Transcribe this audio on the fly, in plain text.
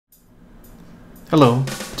Hello,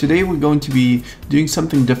 today we're going to be doing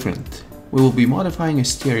something different. We will be modifying a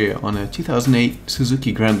stereo on a 2008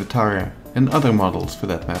 Suzuki Grand Vitara and other models for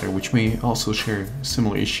that matter, which may also share a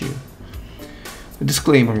similar issue. The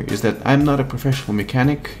disclaimer is that I'm not a professional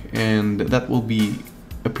mechanic and that will be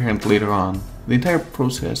apparent later on. The entire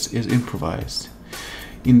process is improvised.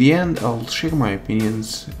 In the end, I'll share my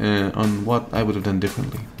opinions on what I would have done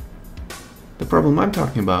differently. The problem I'm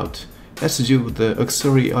talking about has to do with the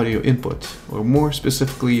auxiliary audio input, or more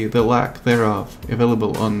specifically the lack thereof,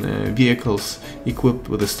 available on vehicles equipped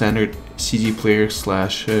with a standard CD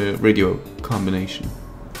player/radio combination.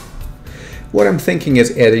 What I'm thinking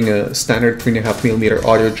is adding a standard 3.5mm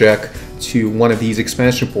audio jack to one of these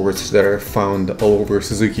expansion ports that are found all over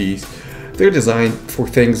Suzukis. They're designed for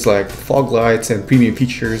things like fog lights and premium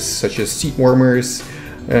features such as seat warmers,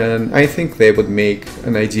 and I think they would make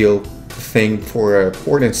an ideal thing for a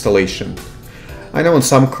port installation. I know in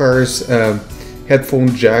some cars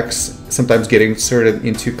headphone jacks sometimes get inserted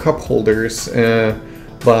into cup holders,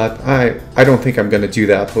 but I don't think I'm gonna do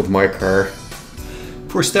that with my car.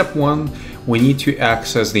 For step one, we need to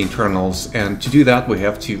access the internals, and to do that we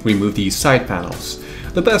have to remove these side panels.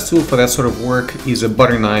 The best tool for that sort of work is a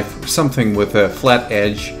butter knife, something with a flat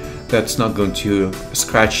edge that's not going to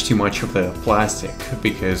scratch too much of the plastic,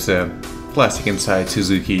 because plastic inside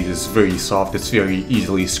Suzuki is very soft, it's very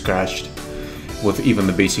easily scratched with even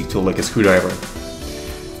the basic tool like a screwdriver.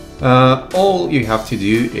 All you have to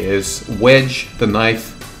do is wedge the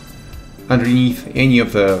knife underneath any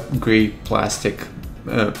of the gray plastic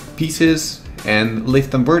pieces and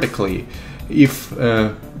lift them vertically. If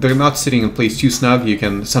they're not sitting in place too snug, you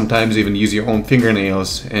can sometimes even use your own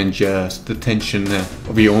fingernails and just the tension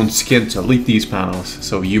of your own skin to lift these panels,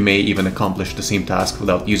 so you may even accomplish the same task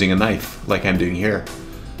without using a knife, like I'm doing here.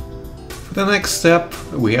 For the next step,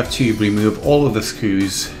 we have to remove all of the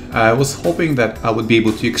screws. I was hoping that I would be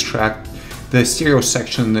able to extract the stereo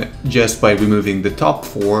section just by removing the top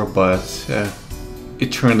four, but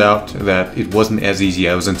it turned out that it wasn't as easy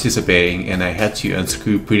as I was anticipating, and I had to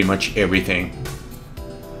unscrew pretty much everything.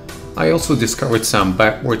 I also discovered some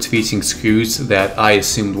backwards facing screws that I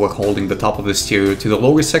assumed were holding the top of the stereo to the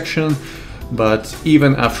lower section, but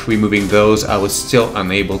even after removing those I was still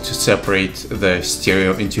unable to separate the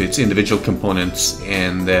stereo into its individual components,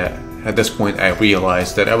 and at this point I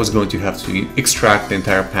realized that I was going to have to extract the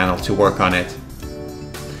entire panel to work on it.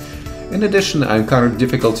 In addition, I encountered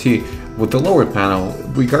difficulty with the lower panel.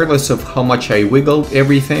 Regardless of how much I wiggled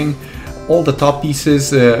everything, all the top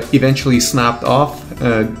pieces eventually snapped off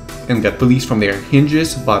and got released from their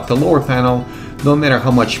hinges, but the lower panel, no matter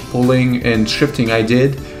how much pulling and shifting I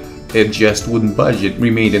did, it just wouldn't budge, it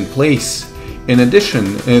remained in place. In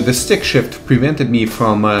addition, the stick shift prevented me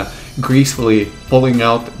from gracefully pulling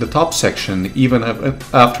out the top section even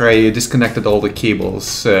after I disconnected all the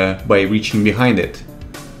cables by reaching behind it.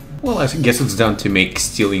 Well, I guess it's done to make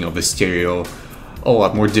stealing of the stereo a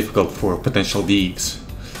lot more difficult for potential thieves.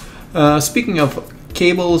 Speaking of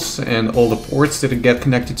cables and all the ports that get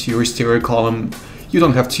connected to your stereo column, you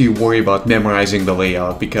don't have to worry about memorizing the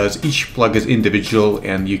layout because each plug is individual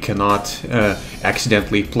and you cannot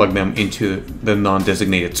accidentally plug them into the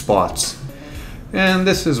non-designated spots. And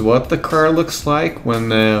this is what the car looks like when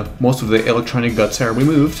most of the electronic guts are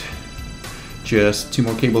removed. Just two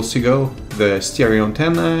more cables to go, the stereo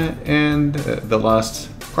antenna and the last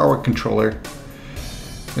power controller.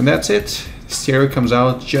 And that's it. Stereo comes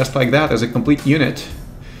out just like that as a complete unit.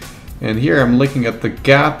 And here I'm looking at the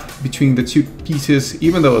gap between the two pieces.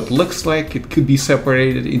 Even though it looks like it could be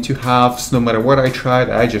separated into halves, no matter what I tried,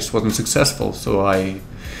 I just wasn't successful. So I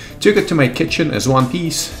took it to my kitchen as one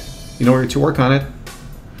piece in order to work on it.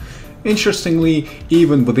 Interestingly,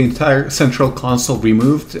 even with the entire central console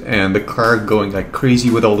removed and the car going like crazy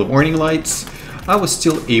with all the warning lights, I was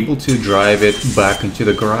still able to drive it back into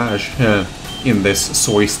the garage in this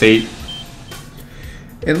sorry state.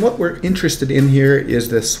 And what we're interested in here is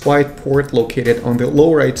this white port located on the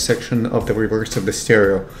lower right section of the reverse of the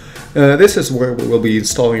stereo. This is where we will be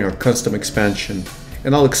installing our custom expansion,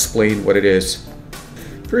 and I'll explain what it is.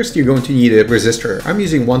 First, you're going to need a resistor. I'm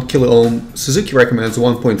using 1 kilo ohm. Suzuki recommends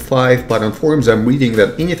 1.5, but on forums I'm reading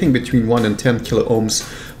that anything between 1 and 10 kilo ohms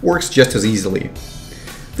works just as easily.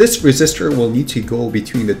 This resistor will need to go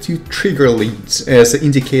between the two trigger leads as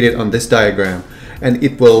indicated on this diagram, and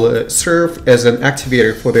it will serve as an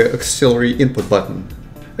activator for the auxiliary input button.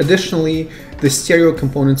 Additionally, the stereo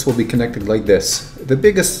components will be connected like this. The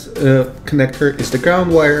biggest connector is the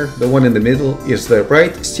ground wire, the one in the middle is the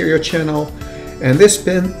right stereo channel, and this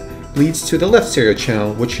pin leads to the left stereo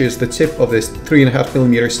channel, which is the tip of this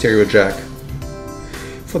 3.5mm stereo jack.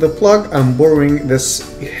 For the plug, I'm borrowing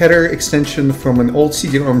this header extension from an old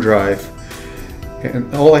CD-ROM drive.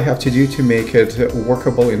 And all I have to do to make it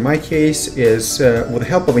workable in my case is, with the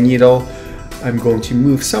help of a needle, I'm going to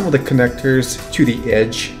move some of the connectors to the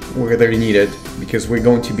edge where they're needed, because we're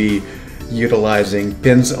going to be utilizing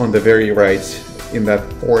pins on the very right in that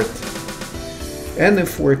port. And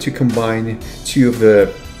if we're to combine two of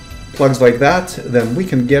the plugs like that, then we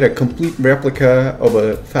can get a complete replica of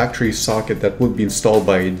a factory socket that would be installed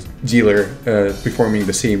by a dealer performing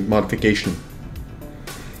the same modification.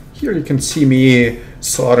 Here you can see me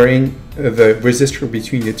soldering the resistor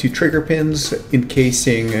between the two trigger pins,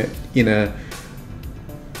 encasing in a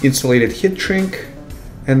insulated heat shrink,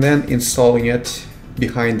 and then installing it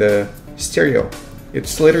behind the stereo.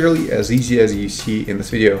 It's literally as easy as you see in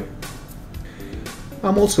this video.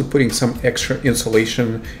 I'm also putting some extra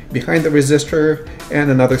insulation behind the resistor and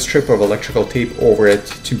another strip of electrical tape over it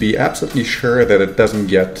to be absolutely sure that it doesn't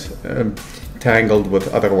get tangled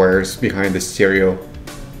with other wires behind the stereo.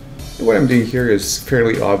 What I'm doing here is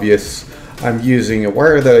fairly obvious. I'm using a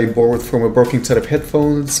wire that I borrowed from a broken set of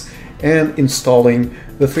headphones and installing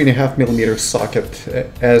the 3.5mm socket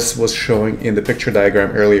as was showing in the picture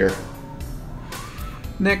diagram earlier.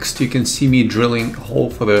 Next, you can see me drilling a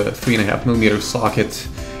hole for the 3.5mm socket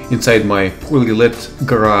inside my poorly lit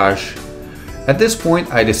garage. At this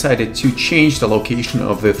point, I decided to change the location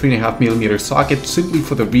of the 3.5mm socket simply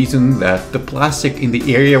for the reason that the plastic in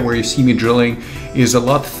the area where you see me drilling is a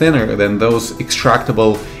lot thinner than those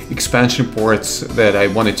extractable expansion ports that I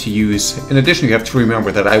wanted to use. In addition, you have to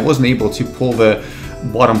remember that I wasn't able to pull the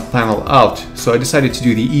bottom panel out, so I decided to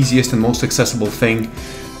do the easiest and most accessible thing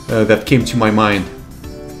that came to my mind.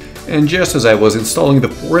 And just as I was installing the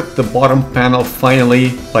port, the bottom panel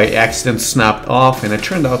finally, by accident, snapped off, and it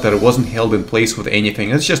turned out that it wasn't held in place with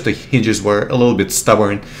anything. It's just the hinges were a little bit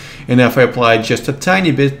stubborn, and if I applied just a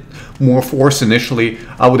tiny bit more force initially,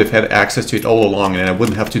 I would have had access to it all along, and I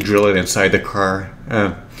wouldn't have to drill it inside the car.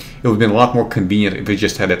 It would have been a lot more convenient if I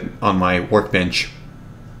just had it on my workbench.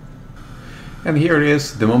 And here it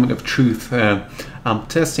is, the moment of truth. I'm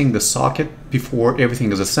testing the socket before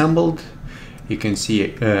everything is assembled. You can see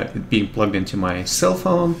it being plugged into my cell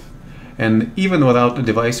phone, and even without the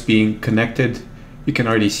device being connected, you can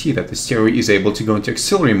already see that the stereo is able to go into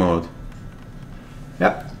auxiliary mode.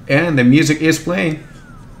 Yep, and the music is playing.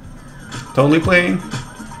 Totally playing.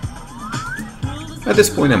 At this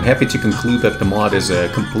point, I'm happy to conclude that the mod is a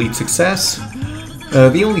complete success.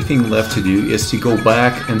 The only thing left to do is to go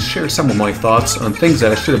back and share some of my thoughts on things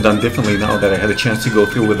that I should have done differently now that I had a chance to go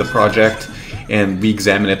through with the project and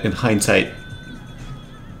re-examine it in hindsight.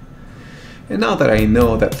 And now that I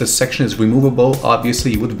know that this section is removable,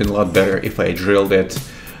 obviously it would have been a lot better if I drilled it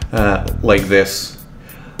like this.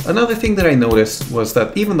 Another thing that I noticed was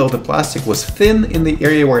that even though the plastic was thin in the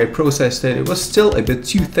area where I processed it, it was still a bit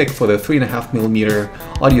too thick for the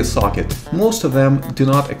 3.5mm audio socket. Most of them do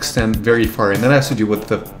not extend very far, and that has to do with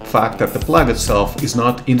the fact that the plug itself is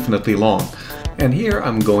not infinitely long. And here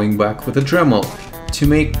I'm going back with a Dremel to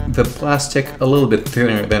make the plastic a little bit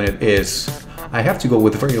thinner than it is. I have to go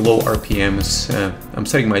with very low RPMs. I'm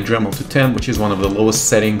setting my Dremel to 10, which is one of the lowest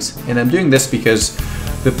settings, and I'm doing this because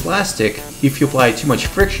the plastic, if you apply too much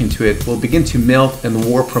friction to it, will begin to melt and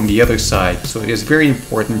warp from the other side, so it is very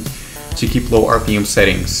important to keep low RPM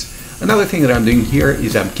settings. Another thing that I'm doing here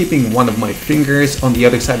is I'm keeping one of my fingers on the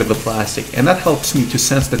other side of the plastic, and that helps me to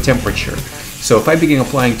sense the temperature. So if I begin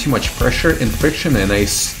applying too much pressure and friction and I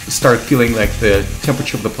start feeling like the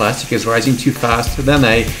temperature of the plastic is rising too fast, then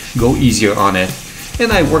I go easier on it.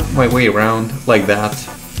 And I work my way around like that,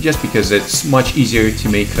 just because it's much easier to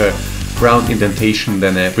make a round indentation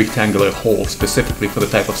than a rectangular hole specifically for the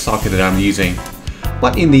type of socket that I'm using.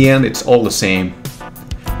 But in the end, it's all the same.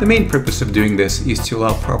 The main purpose of doing this is to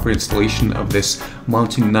allow proper installation of this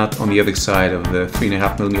mounting nut on the other side of the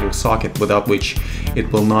 3.5mm socket, without which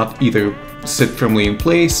it will not either sit firmly in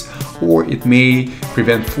place or it may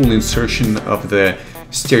prevent full insertion of the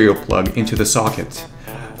stereo plug into the socket.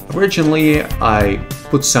 Originally, I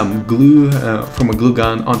put some glue from a glue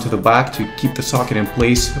gun onto the back to keep the socket in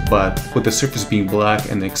place, but with the surface being black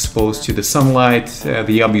and exposed to the sunlight,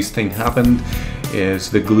 the obvious thing happened is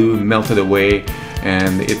the glue melted away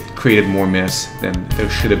and it created more mess than there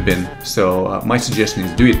should have been. So my suggestion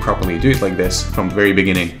is do it properly, do it like this from the very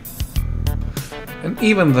beginning. And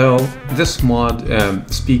even though this mod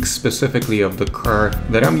speaks specifically of the car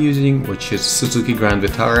that I'm using, which is Suzuki Grand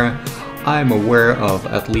Vitara, I'm aware of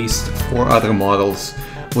at least 4 other models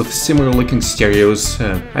with similar looking stereos.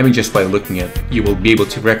 I mean, just by looking at it, you will be able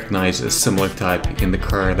to recognize a similar type in the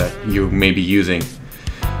car that you may be using.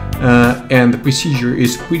 and the procedure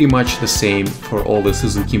is pretty much the same for all the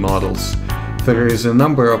Suzuki models. There is a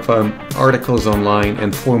number of articles online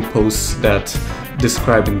and forum posts that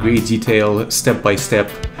describe in great detail, step-by-step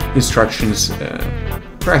instructions,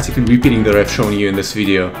 practically repeating that I've shown you in this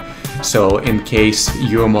video. So in case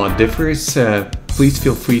your mod differs, please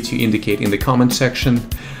feel free to indicate in the comment section,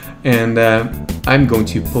 and I'm going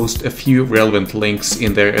to post a few relevant links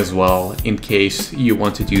in there as well in case you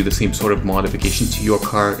want to do the same sort of modification to your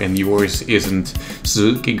car and yours isn't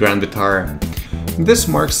Suzuki Grand Vitara. This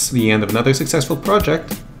marks the end of another successful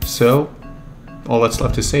project, so all that's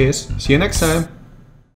left to say is see you next time!